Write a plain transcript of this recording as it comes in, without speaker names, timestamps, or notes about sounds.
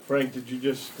Frank, did you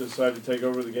just decide to take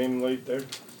over the game late there?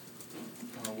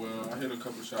 Well, I hit a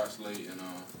couple shots late and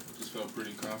just felt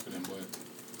pretty confident, but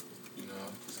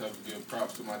just have to give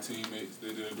props to my teammates.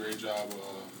 They did a great job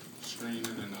screening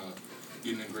and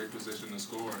getting in great position to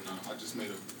score, and I just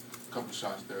made a couple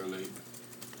shots there late.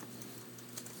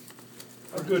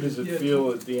 How good does it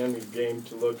feel at the end of the game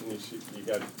to look and you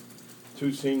got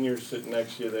two seniors sitting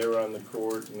next to you? They were on the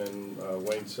court, and then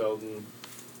Wayne Selden,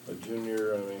 a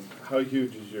junior. I mean, how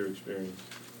huge is your experience?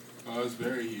 It's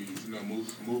very huge.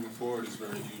 Moving forward is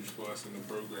very huge for us in the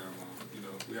program.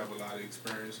 We have a lot of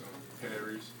experience.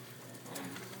 Perry's,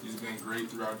 he's been great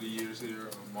throughout the years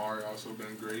here. Mari also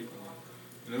been great.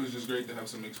 And it was just great to have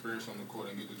some experience on the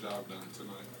court and get the job done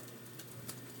tonight.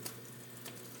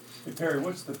 Hey Perry,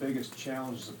 what's the biggest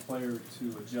challenge as a player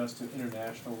to adjust to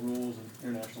international rules and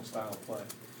international style of play?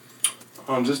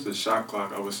 Just the shot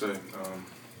clock, I would say.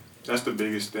 That's the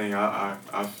biggest thing I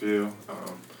feel.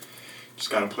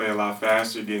 Just got to play a lot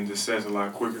faster, get into sets a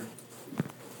lot quicker.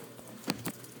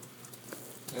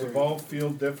 Does the ball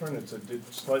feel different? It's a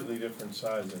slightly different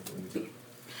size, I believe.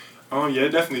 Yeah, it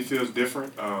definitely feels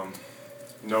different.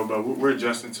 But we're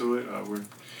adjusting to it. We're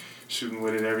shooting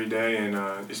with it every day, and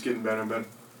it's getting better and better.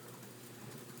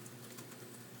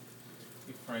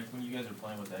 Hey Frank, when you guys are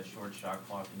playing with that short shot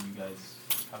clock, and you guys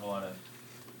have a lot of,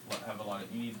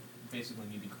 you basically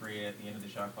need to create at the end of the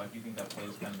shot clock. Do you think that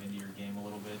plays kind of into your game a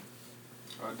little bit?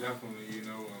 Definitely.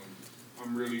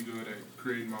 I'm really good at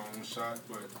creating my own shot,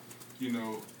 but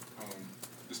the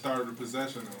start of the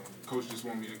possession, coach just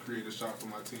want me to create a shot for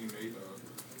my teammate.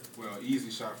 Easy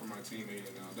shot for my teammate,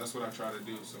 and that's what I try to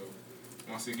do. So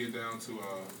once it get down to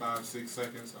 5-6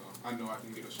 seconds, I know I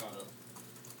can get a shot up.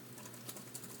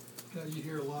 You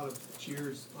hear a lot of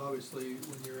cheers, obviously,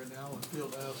 when you're in Allen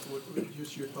Fieldhouse. What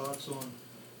just your thoughts on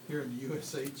hearing the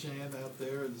USA chant out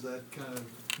there? Does that kind of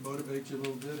motivate you a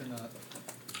little bit or not?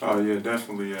 Oh yeah,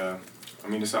 definitely.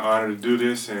 It's an honor to do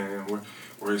this, and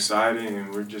we're excited,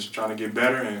 and we're just trying to get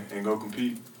better and go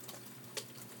compete.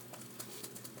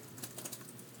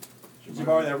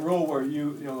 Jamari, that rule where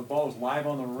the ball's live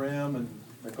on the rim and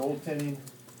the goaltending,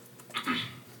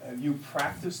 have you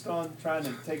practiced on trying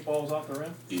to take balls off the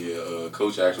rim? Yeah,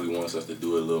 coach actually wants us to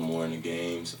do it a little more in the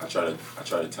games. I try to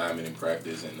time it in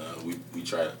practice, and we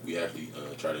actually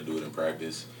try to do it in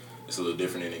practice. It's a little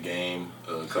different in the game.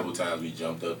 A couple times we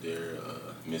jumped up there,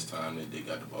 mistimed it, they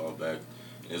got the ball back.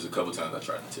 And there's a couple times I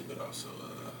tried to tip it off, so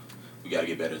we got to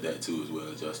get better at that too as well,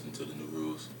 adjusting to the new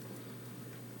rules.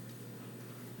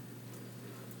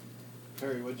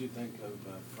 Perry, what do you think of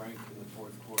Frank in the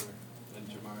fourth quarter? And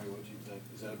Jamari, what do you think?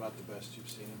 Is that about the best you've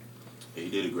seen him? He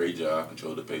did a great job,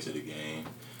 controlled the pace of the game.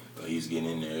 He's getting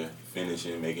in there,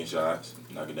 finishing, making shots,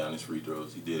 knocking down his free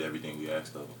throws. He did everything we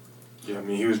asked of him. Yeah,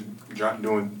 he was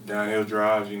doing downhill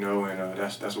drives, and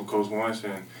that's what coach wants,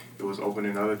 and it was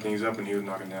opening other things up, and he was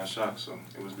knocking down shots, so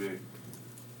it was big.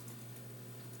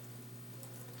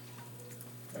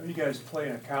 I mean, you guys play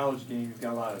in a college game. You've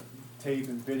got a lot of tape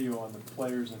and video on the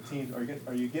players and teams.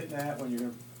 Are you getting that when you're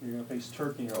going to face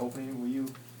Turkey in your opening? Will you,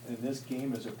 in this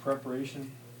game, as a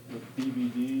preparation with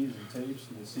DVDs and tapes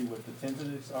to see what the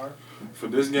tendencies are? For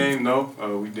this game, no,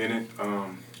 we didn't.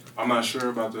 I'm not sure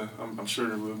about I'm sure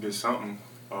that we'll get something,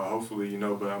 hopefully,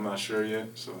 but I'm not sure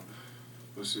yet, so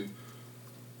we'll see.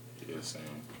 Yeah, same.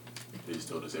 They just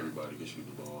told us everybody could shoot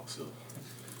the ball, so.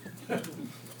 Yeah,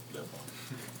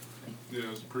 it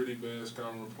was a pretty bad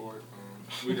scouting report.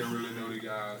 We didn't really know the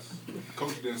guys.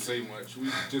 Coach didn't say much. We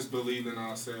just believed in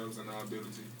ourselves and our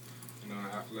ability, our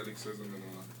athleticism, and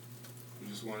we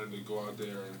just wanted to go out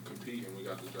there and compete, and we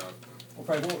got the job done. Well,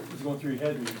 Frank, what was going through your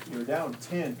head? You were down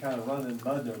 10, kind of running in the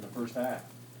mud there in the first half.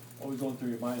 What was going through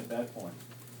your mind at that point?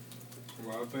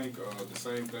 Well, I think the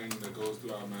same thing that goes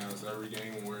through our minds every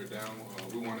game when we're down.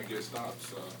 We want to get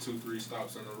stops, 2-3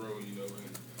 stops in a row, and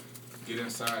get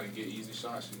inside and get easy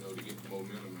shots, to get the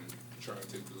momentum and try to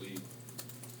take the lead.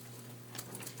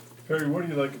 Perry, what do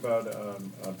you like about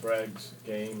Bragg's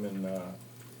game, and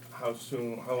how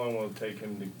long will it take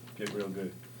him to get real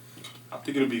good? I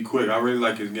think it'll be quick. I really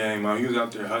like his game. He was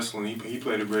out there hustling. He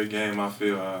played a great game, I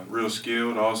feel. Real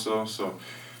skilled also, so,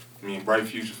 bright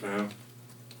future for him.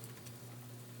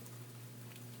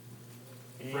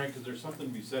 Frank, is there something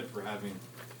to be said for having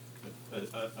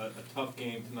a tough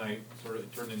game tonight, sort of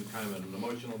turned into kind of an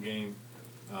emotional game?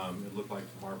 It looked like,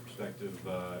 from our perspective,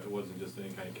 it wasn't just any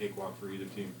kind of cakewalk for either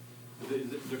team.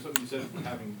 Is there something you said for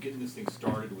getting this thing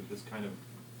started with this kind of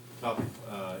tough,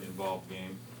 involved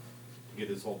game to get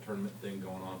this whole tournament thing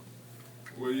going on?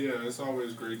 Well, yeah, it's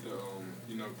always great to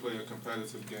play a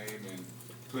competitive game and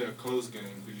play a close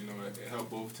game because it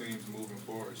helps both teams moving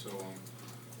forward. So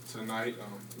tonight.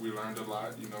 We learned a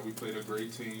lot. You know, we played a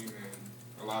great team,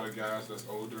 and a lot of guys that's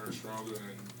older and stronger,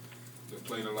 and they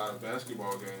played a lot of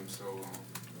basketball games. So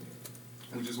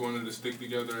we just wanted to stick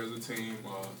together as a team,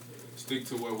 stick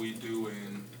to what we do,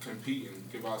 and compete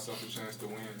and give ourselves a chance to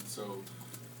win, so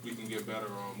we can get better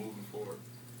moving forward.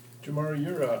 Jamari,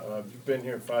 you've been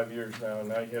here 5 years now, and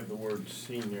now you have the word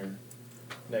senior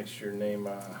next to your name.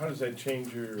 How does that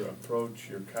change your approach,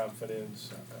 your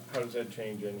confidence? How does that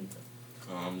change anything?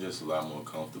 I'm just a lot more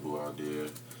comfortable out there,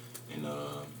 and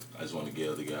I just want to get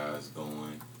other guys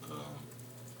going.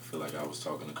 I feel like I was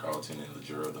talking to Carlton and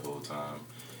LeGera the whole time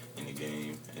in the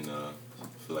game, and I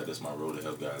feel like that's my role to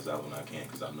help guys out when I can,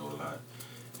 because I know a lot.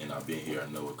 And I've been here,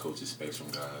 I know what coach expects from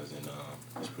guys, and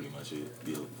that's pretty much it.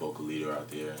 Be a vocal leader out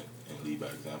there and lead by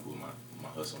example with my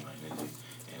hustle, my energy,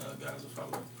 and guys will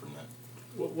follow from that.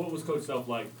 What was Coach Self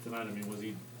like tonight? I mean, was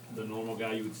he the normal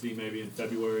guy you would see maybe in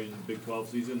February in the Big 12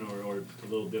 season, or a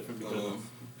little different because of...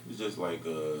 It was just like,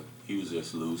 he was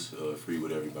just loose, free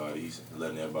with everybody. He's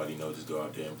letting everybody know, just go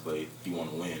out there and play. He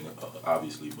want to win,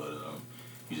 obviously, but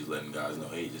he's just letting guys know,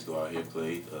 hey, just go out here,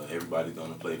 play. Everybody's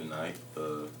going to play tonight.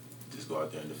 Just go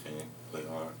out there and defend, play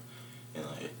hard. And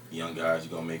young guys,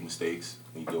 you're going to make mistakes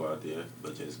when you go out there,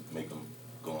 but just make them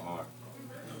go hard.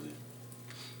 That was it.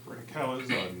 Frank, how has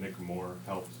Nick Moore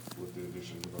helped with the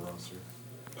addition to the roster?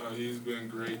 He's been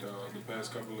great the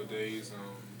past couple of days.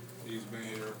 He's been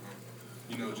here,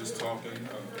 you know, just talking,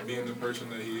 being the person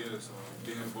that he is,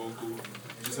 being vocal,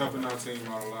 just helping our team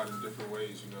out a lot in different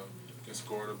ways, you know. Can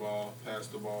score the ball, pass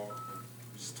the ball,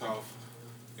 just tough,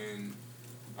 and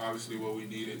obviously what we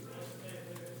needed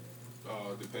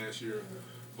the past year,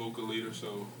 vocal leader,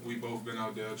 so we both been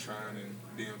out there trying and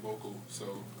being vocal so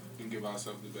we can give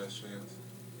ourselves the best chance.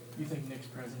 You think Nick's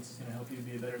presence is going to help you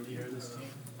be a better leader of this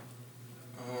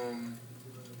team?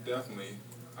 Definitely.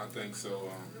 I think so.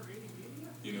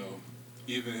 You know,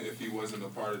 even if he wasn't a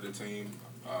part of the team,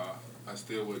 I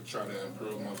still would try to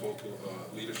improve my vocal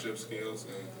leadership skills.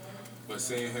 But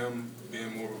seeing him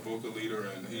being more of a vocal leader,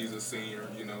 and he's a senior,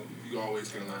 you know, you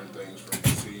always can learn things from the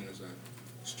seniors and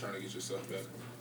just trying to get yourself better.